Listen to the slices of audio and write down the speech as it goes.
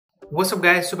What's up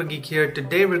guys, Super Geek here.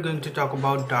 Today we're going to talk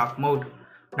about dark mode.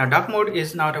 Now dark mode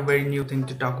is not a very new thing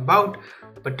to talk about,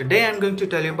 but today I'm going to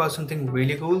tell you about something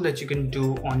really cool that you can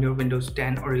do on your Windows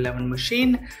 10 or 11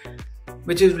 machine,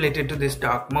 which is related to this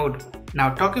dark mode.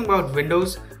 Now talking about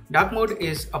Windows, dark mode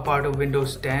is a part of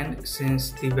Windows 10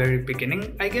 since the very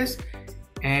beginning, I guess.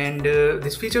 And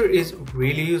this feature is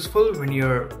really useful when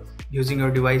you're using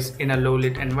your device in a low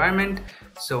lit environment,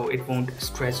 so it won't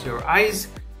stress your eyes.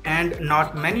 And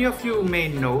not many of you may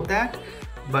know that,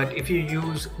 but if you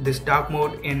use this dark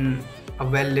mode in a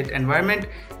well lit environment,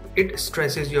 it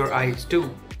stresses your eyes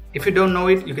too. If you don't know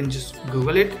it, you can just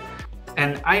Google it.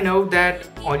 And I know that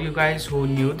all you guys who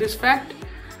knew this fact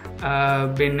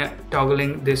been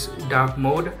toggling this dark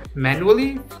mode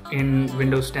manually in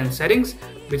Windows 10 settings,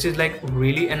 which is like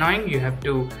really annoying. You have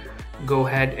to go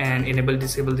ahead and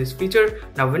disable this feature.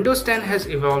 Now Windows 10 has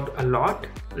evolved a lot,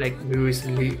 like we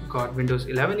recently got Windows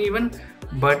 11 even,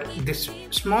 but this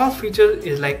small feature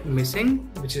is like missing,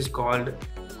 which is called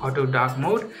auto dark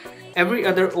mode. Every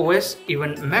other OS,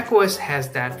 even Mac OS, has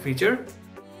that feature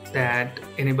that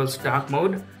enables dark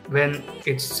mode when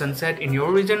it's sunset in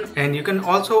your region, and you can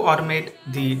also automate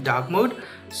the dark mode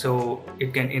so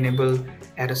it can enable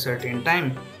at a certain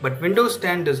time, but Windows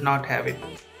 10 does not have it.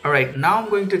 Alright, now I'm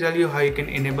going to tell you how you can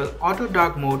enable auto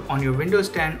dark mode on your Windows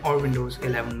 10 or Windows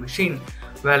 11 machine.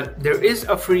 Well, there is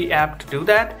a free app to do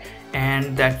that,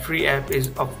 and that free app is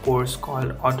of course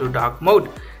called auto dark mode,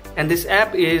 and this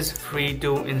app is free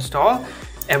to install.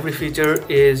 Every feature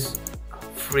is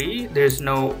free. There's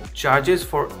no charges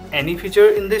for any feature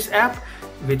in this app,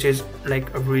 which is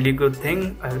like a really good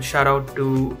thing. Shout out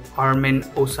to Armin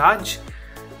Osage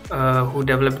who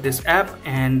developed this app,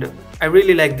 and I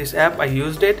really like this app. I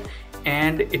used it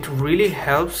and it really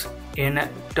helps in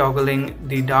toggling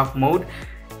the dark mode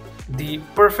the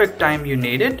perfect time you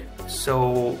need it.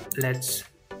 So let's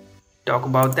talk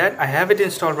about that. I have it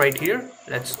installed right here.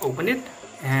 Let's open it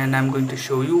and I'm going to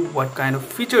show you what kind of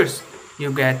features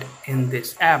you get in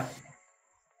this app.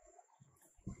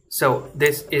 So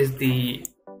this is the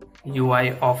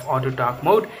UI of auto dark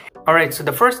mode. Alright, so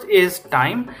the first is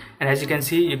time, and as you can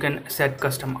see, you can set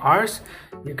custom hours.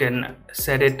 You can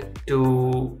set it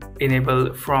to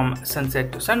enable from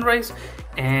sunset to sunrise,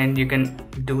 and you can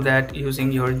do that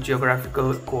using your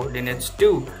geographical coordinates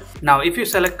too. Now if you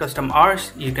select custom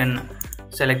hours, you can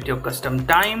select your custom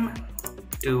time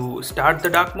to start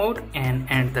the dark mode and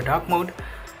end the dark mode,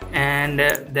 and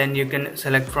then you can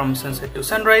select from sunset to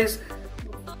sunrise.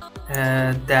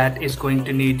 That is going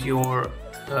to need your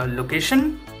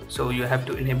location, so you have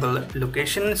to enable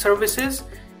location services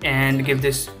and give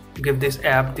this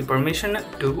app the permission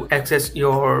to access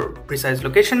your precise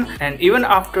location. And even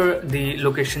after the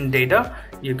location data,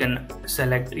 you can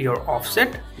select your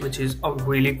offset, which is a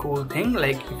really cool thing.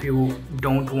 Like if you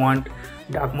don't want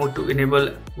dark mode to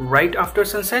enable right after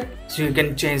sunset, so you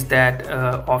can change that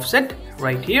offset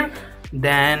right here.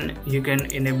 Then you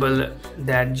can enable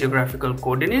that geographical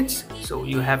coordinates, so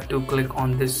you have to click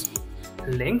on this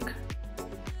link,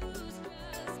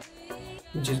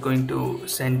 which is going to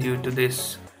send you to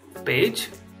this page.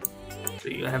 So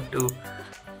you have to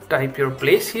type your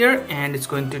place here and it's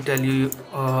going to tell you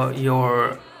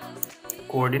your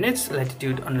coordinates,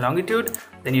 latitude and longitude.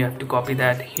 Then you have to copy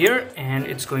that here, and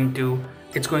it's going to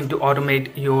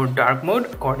automate your dark mode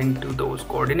according to those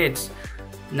coordinates.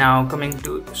 Now coming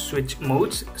to switch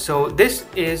modes, so this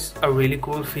is a really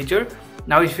cool feature.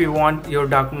 Now if you want your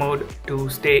dark mode to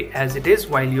stay as it is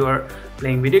while you are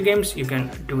playing video games, you can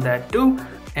do that too.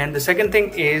 And the second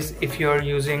thing is, if you're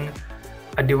using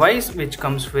a device which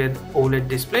comes with OLED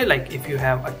display, like if you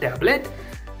have a tablet,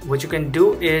 what you can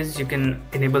do is you can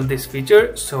enable this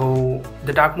feature, so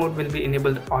the dark mode will be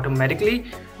enabled automatically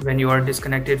when you are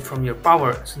disconnected from your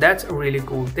power. So that's a really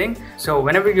cool thing. So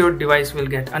whenever your device will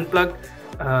get unplugged,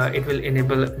 it will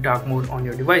enable dark mode on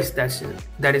your device.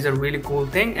 That is a really cool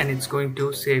thing, and it's going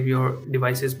to save your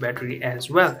device's battery as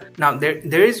well. Now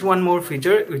there is one more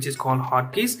feature which is called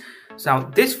hotkeys.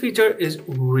 So this feature is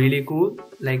really cool.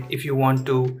 Like if you want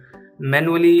to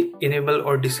manually enable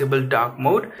or disable dark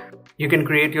mode, you can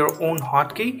create your own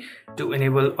hotkey to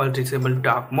enable or disable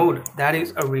dark mode. That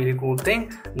is a really cool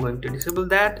thing. I'm going to disable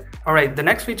that. Alright, the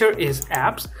next feature is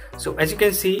apps. So as you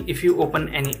can see, if you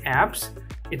open any apps,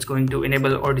 it's going to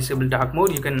enable or disable dark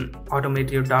mode. You can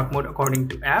automate your dark mode according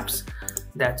to apps.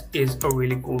 That is a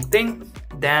really cool thing.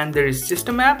 Then there is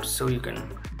system apps, so you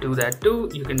can do that too.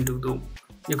 You can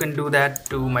do that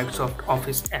to Microsoft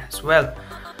Office as well.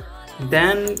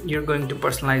 Then you're going to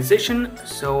personalization.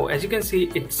 So as you can see,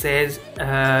 it says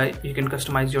you can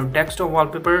customize your desktop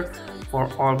wallpaper for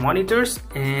all monitors,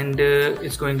 and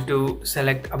it's going to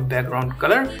select a background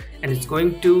color, and it's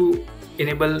going to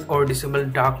enable or disable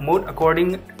dark mode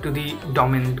according to the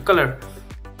dominant color.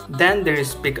 Then there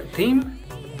is pick a theme.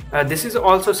 This is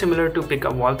also similar to pick a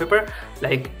wallpaper.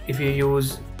 Like if you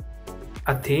use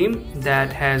a theme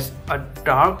that has a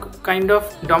dark kind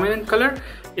of dominant color,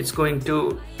 it's going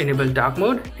to enable dark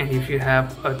mode, and if you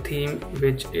have a theme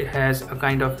which has a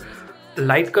kind of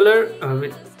light color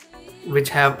which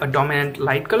have a dominant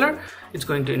light color, it's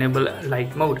going to enable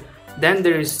light mode. Then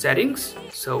there is settings.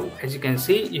 So as you can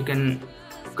see, you can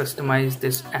customize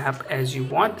this app as you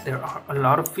want. There are a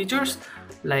lot of features,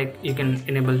 like you can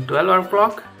enable 12-hour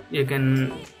clock, you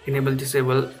can enable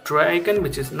disable tray icon,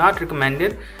 which is not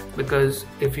recommended, because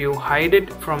if you hide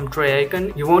it from tray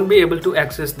icon, you won't be able to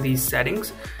access these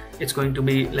settings. It's going to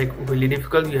be like really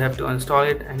difficult. You have to uninstall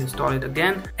it and install it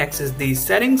again, access these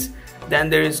settings. Then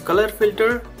there is color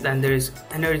filter. Then there is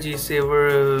energy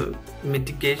saver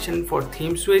mitigation for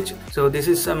theme switch. So this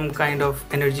is some kind of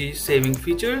energy saving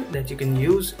feature that you can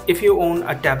use if you own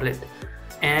a tablet.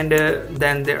 And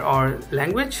then there are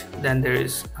language. Then there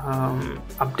is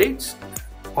updates.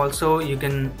 Also you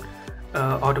can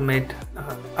automate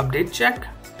update check.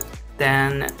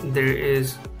 Then there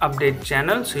is update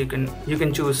channel, so you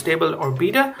can choose stable or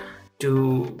beta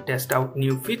to test out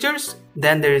new features.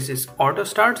 Then there is this auto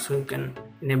start, so you can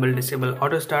enable disable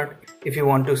auto start if you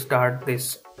want to start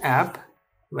this app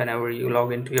whenever you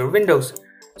log into your Windows.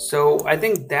 So I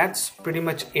think that's pretty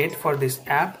much it for this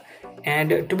app,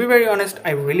 and to be very honest,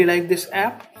 I really like this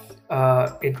app.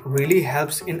 It really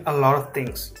helps in a lot of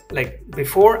things. Like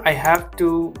before, I have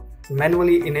to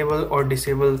manually enable or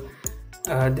disable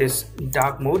this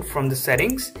dark mode from the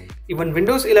settings. Even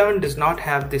Windows 11 does not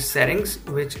have this settings,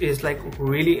 which is like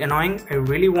really annoying. I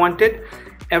really want it.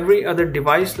 Every other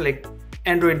device, like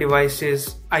Android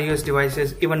devices, iOS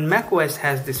devices, even macOS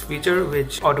has this feature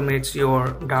which automates your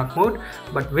dark mode,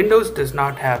 but Windows does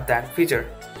not have that feature.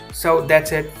 So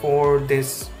that's it for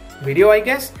this video, I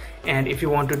guess. And if you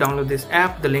want to download this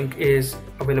app, the link is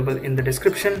available in the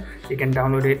description. You can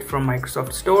download it from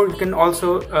Microsoft Store. You can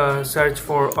also search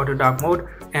for auto dark mode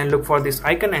and look for this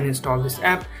icon and install this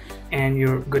app, and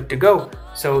you're good to go.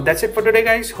 So that's it for today,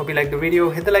 guys. Hope you liked the video.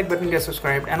 Hit the like button, get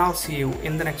subscribed, and I'll see you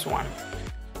in the next one.